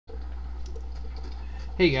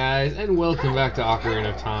Hey guys, and welcome back to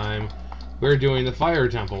Ocarina of Time. We're doing the Fire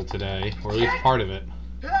Temple today, or at least part of it.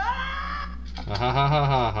 Ha ha ha ha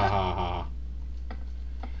ha ha ha.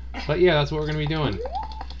 But yeah, that's what we're going to be doing.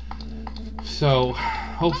 So,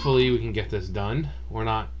 hopefully we can get this done. Or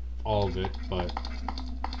not all of it, but...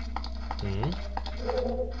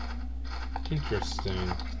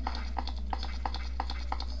 Interesting.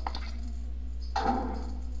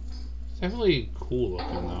 It's definitely cool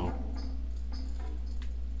looking, though.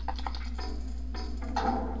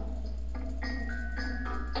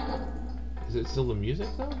 Is it still the music,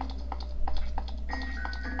 though?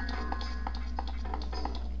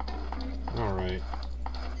 Alright.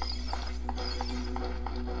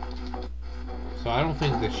 So I don't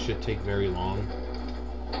think this should take very long.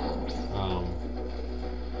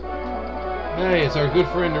 Hey, it's our good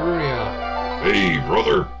friend Arunia. Hey,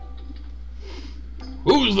 brother!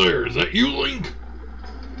 Who's there? Is that you, Link?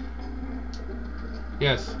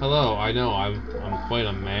 Yes, hello. I know, I'm quite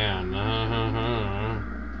a man.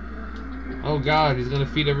 Oh god, he's gonna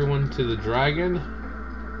feed everyone to the dragon?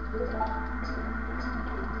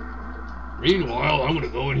 Meanwhile, I'm gonna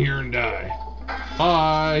go in here and die.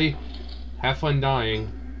 Bye! Have fun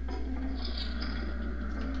dying.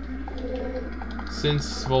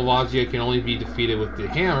 Since Volvagia can only be defeated with the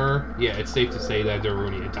hammer, yeah, it's safe to say that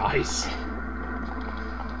Darunia dies.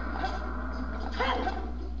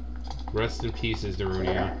 Rest in pieces,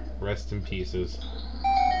 Darunia. Rest in pieces.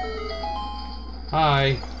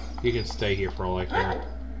 Hi. You can stay here for all I care.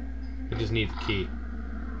 I just need the key.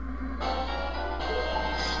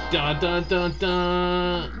 Dun dun dun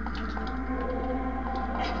dun!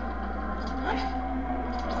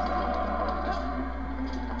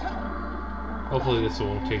 Hopefully this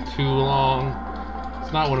won't take too long.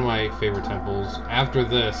 It's not one of my favorite temples. After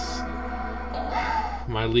this,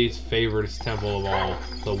 my least favorite temple of all,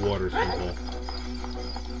 the water temple.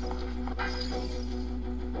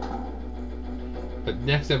 But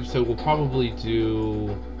next episode we'll probably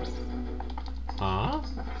do... Huh?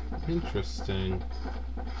 Interesting.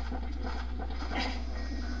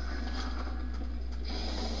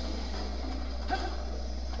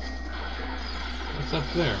 What's up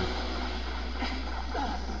there?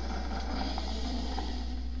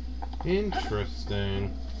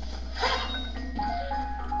 Interesting.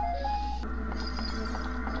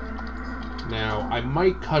 Now, I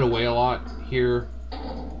might cut away a lot here.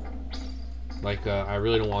 Like, I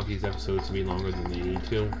really don't want these episodes to be longer than they need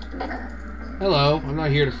to. Hello, I'm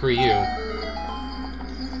not here to free you.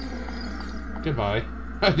 Goodbye.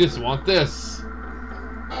 I just want this.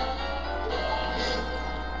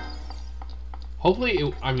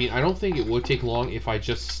 Hopefully, I mean, I don't think it would take long if I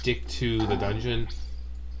just stick to the dungeon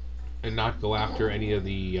and not go after any of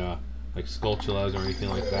the, like, Skulltulas or anything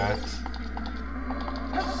like that.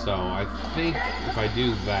 So, I think if I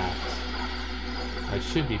do that, I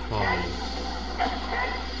should be fine.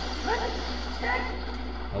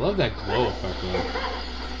 I love that glow effect, though.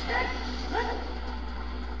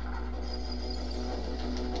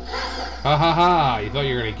 Ha ha ha! You thought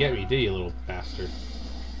you were gonna get me, did you, little bastard?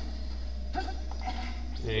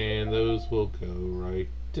 And those will go right,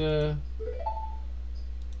 here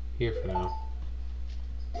for now.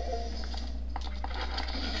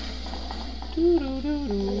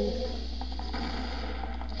 Doo-doo-doo-doo.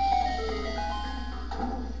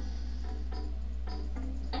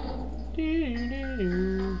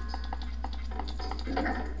 Doo-doo-doo-doo.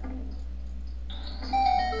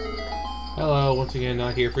 Hello, once again,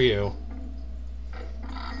 not here for you.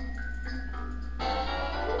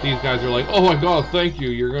 These guys are like, oh my god, thank you,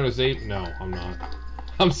 you're gonna save... No, I'm not.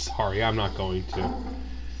 I'm sorry, I'm not going to.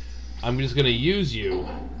 I'm just gonna use you.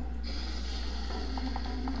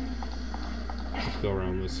 Let's go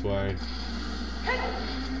around this way.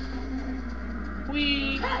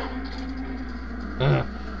 Whee!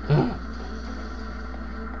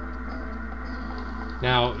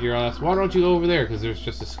 Now, you're asked, why don't you go over there? Because there's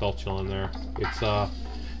just a Skulltula in there. It's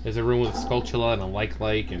a room with a Skulltula and a like,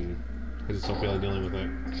 and I just don't feel like dealing with it.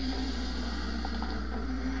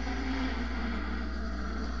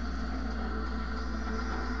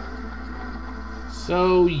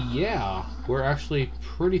 So, yeah, we're actually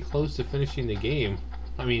pretty close to finishing the game.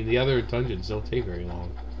 I mean, the other dungeons don't take very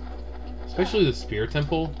long. Especially the Spear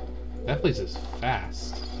Temple. That place is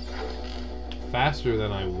fast. Faster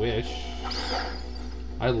than I wish.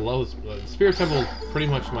 I love the Spear Temple, pretty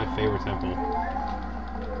much my favorite temple.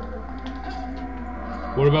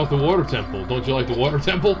 What about the Water Temple? Don't you like the Water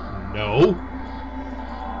Temple? No.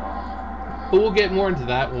 But we'll get more into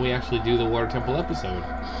that when we actually do the Water Temple episode.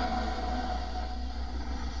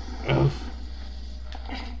 Ugh.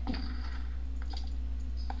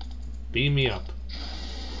 Beam me up.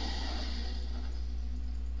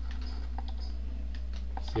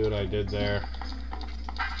 See what I did there?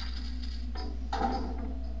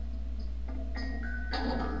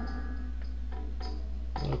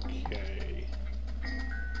 Okay.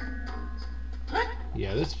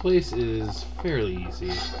 Yeah, this place is fairly easy.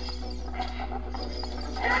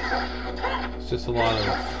 It's just a lot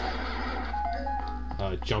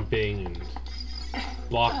of jumping and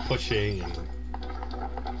block pushing and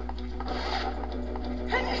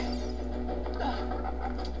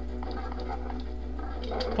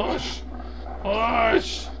push!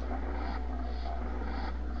 Push!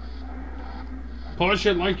 Push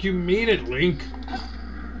it like you mean it, Link!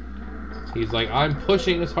 He's like, I'm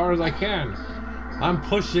pushing as hard as I can. I'm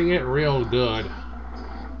pushing it real good.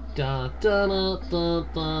 Da, da, da, da,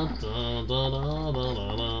 da, da, da, da,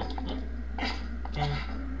 da, da.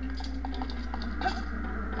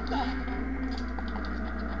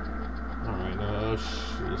 Alright, now this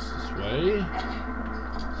way.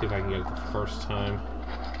 See if I can get it the first time.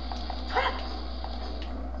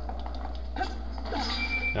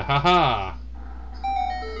 Ha!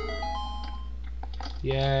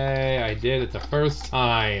 Yay, I did it the first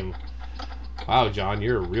time. Wow, John,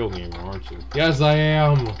 you're a real gamer, aren't you? Yes, I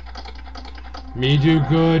am. Me do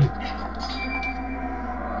good. Oh,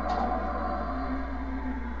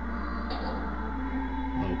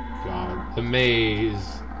 God. The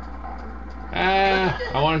maze. Ah,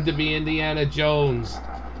 I wanted to be Indiana Jones.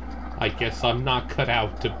 I guess I'm not cut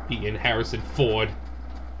out to be in Harrison Ford.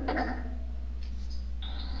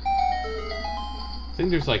 I think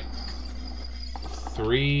there's like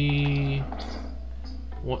 3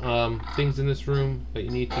 things in this room that you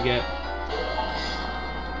need to get.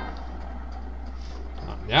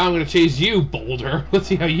 Now I'm gonna chase you, Boulder. Let's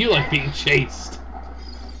see how you like being chased.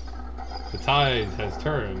 The tide has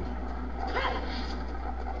turned.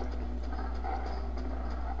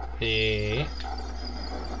 Eh.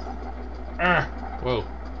 Ah! Whoa,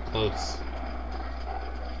 close.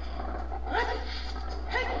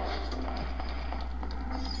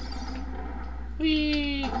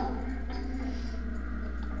 Whee!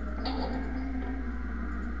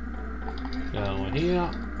 Now here.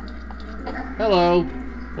 Hello.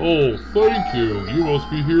 Oh, thank you. You must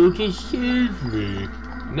be here to save me.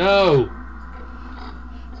 No!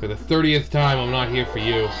 For the 30th time, I'm not here for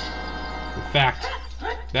you. In fact,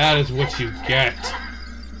 that is what you get.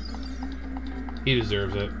 He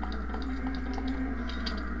deserves it.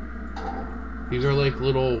 These are like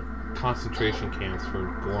little concentration camps for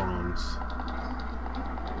Gorons.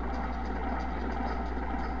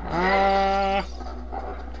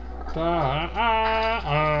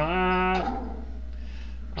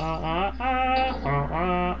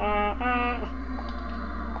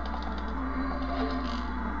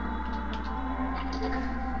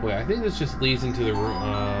 Wait, I think this just leads into the room.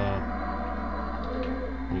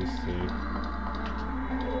 Let me see.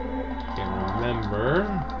 Can't remember.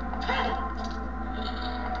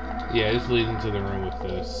 Yeah, it just leads into the room with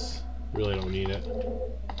this. Really don't need it.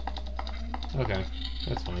 Okay,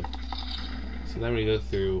 that's fine. So then we go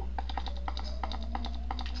through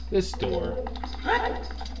this door.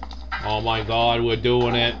 Oh my God, we're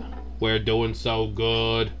doing it. We're doing so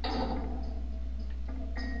good.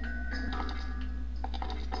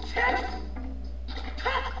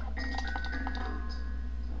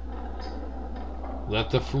 Let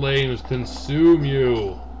the flames consume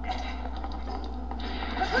you.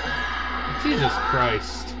 Jesus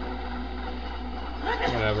Christ.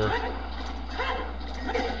 Whatever.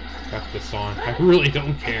 Got this on. I really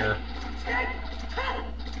don't care.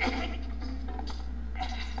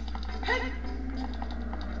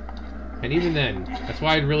 And even then, that's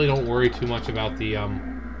why I really don't worry too much about the,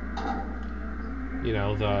 you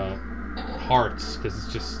know, the hearts, because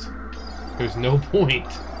it's just, there's no point.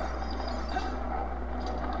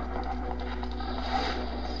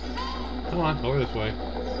 Come on, over this way.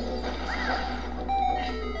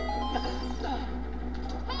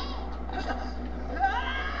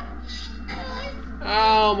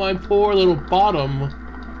 Oh, my poor little bottom.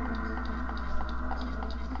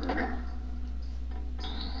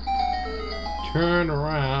 Turn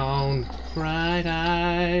around, bright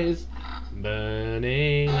eyes,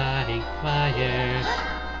 burning like fire.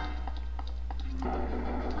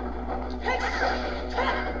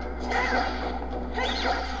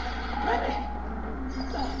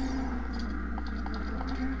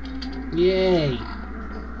 Yay! We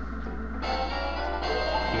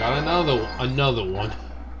got another one.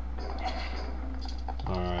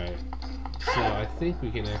 Alright. So I think we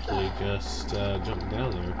can actually just jump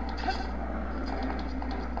down there.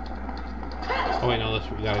 Oh wait, no,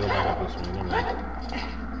 we gotta go back up this way. Never mind.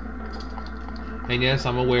 And yes,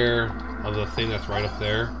 I'm aware of the thing that's right up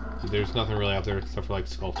there. there's nothing really out there except for like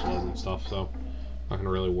sculptures and stuff, so I'm not gonna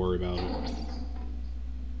really worry about it.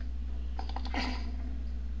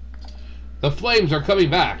 The flames are coming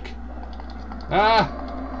back! Ah!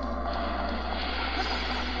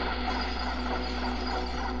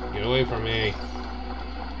 Get away from me.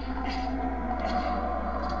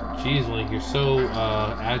 Jeez, Link, you're so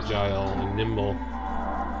agile and nimble.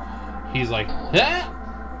 He's like, ah!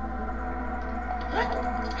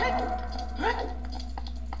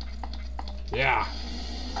 Yeah.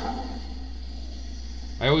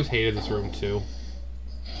 I always hated this room too.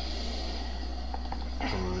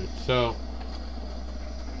 Alright, so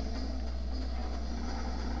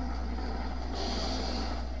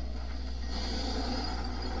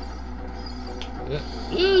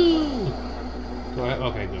ooh! Go ahead.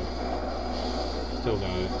 Okay, good. Still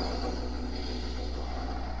got it.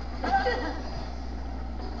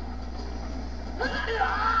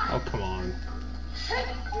 Oh, come on.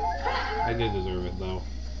 I did deserve it, though.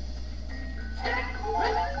 Okay.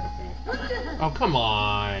 Oh, come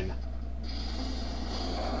on!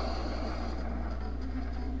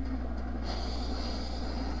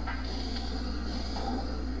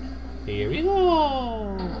 Here we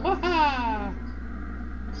go! Ha-ha!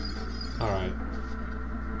 Alright.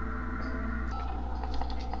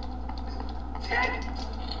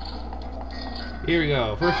 Here we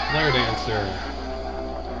go. First flare dancer.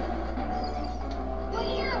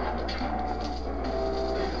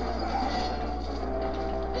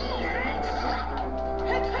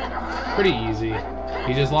 Pretty easy.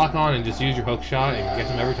 You just lock on and just use your hook shot and get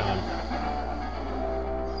them every time.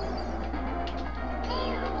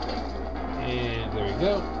 And there we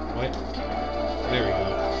go. Wait. There we go.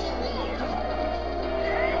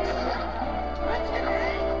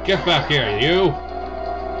 Get back here, you!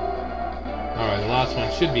 Alright, the last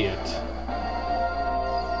one should be it.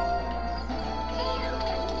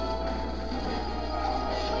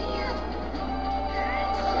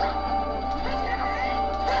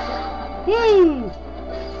 Woo!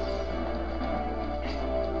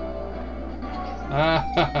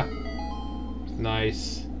 Ah,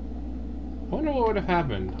 nice. I wonder what would have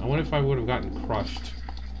happened. I wonder if I would have gotten crushed.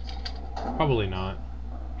 Probably not.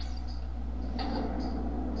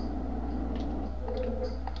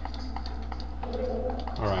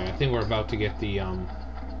 Alright, I think we're about to get the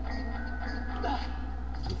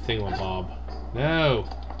thingamabob. No!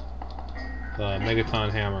 The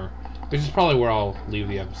Megaton Hammer. Which is probably where I'll leave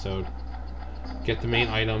the episode. Get the main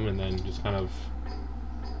item and then just kind of,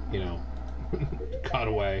 you know, cut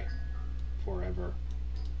away forever.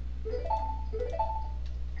 There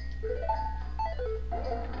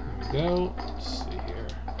we go. Let's see here.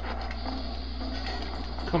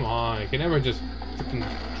 Come on, I can never just freaking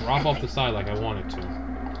drop off the side like I wanted to.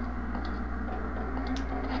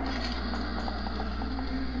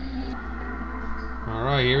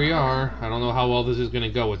 Alright, here we are. I don't know how well this is gonna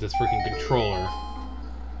go with this freaking controller.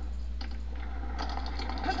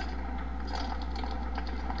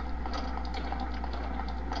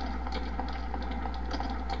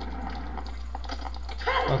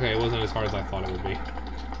 Okay, it wasn't as hard as I thought it would be.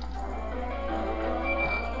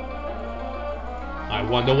 I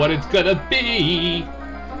wonder what it's gonna be!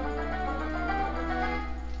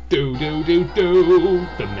 Do do do do!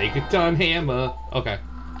 The Megaton Hammer! Okay.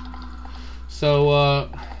 So,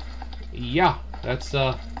 yeah, that's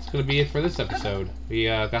gonna be it for this episode. We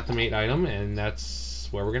got the main item, and that's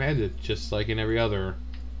where we're gonna end it, just like in every other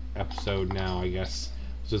episode now, I guess.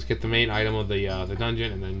 Just get the main item of the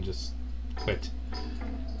dungeon, and then just quit.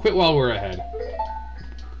 Quit while we're ahead.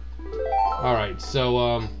 Alright,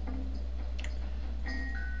 so,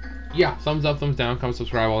 yeah, thumbs up, thumbs down, comment,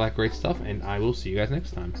 subscribe, all that great stuff, and I will see you guys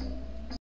next time.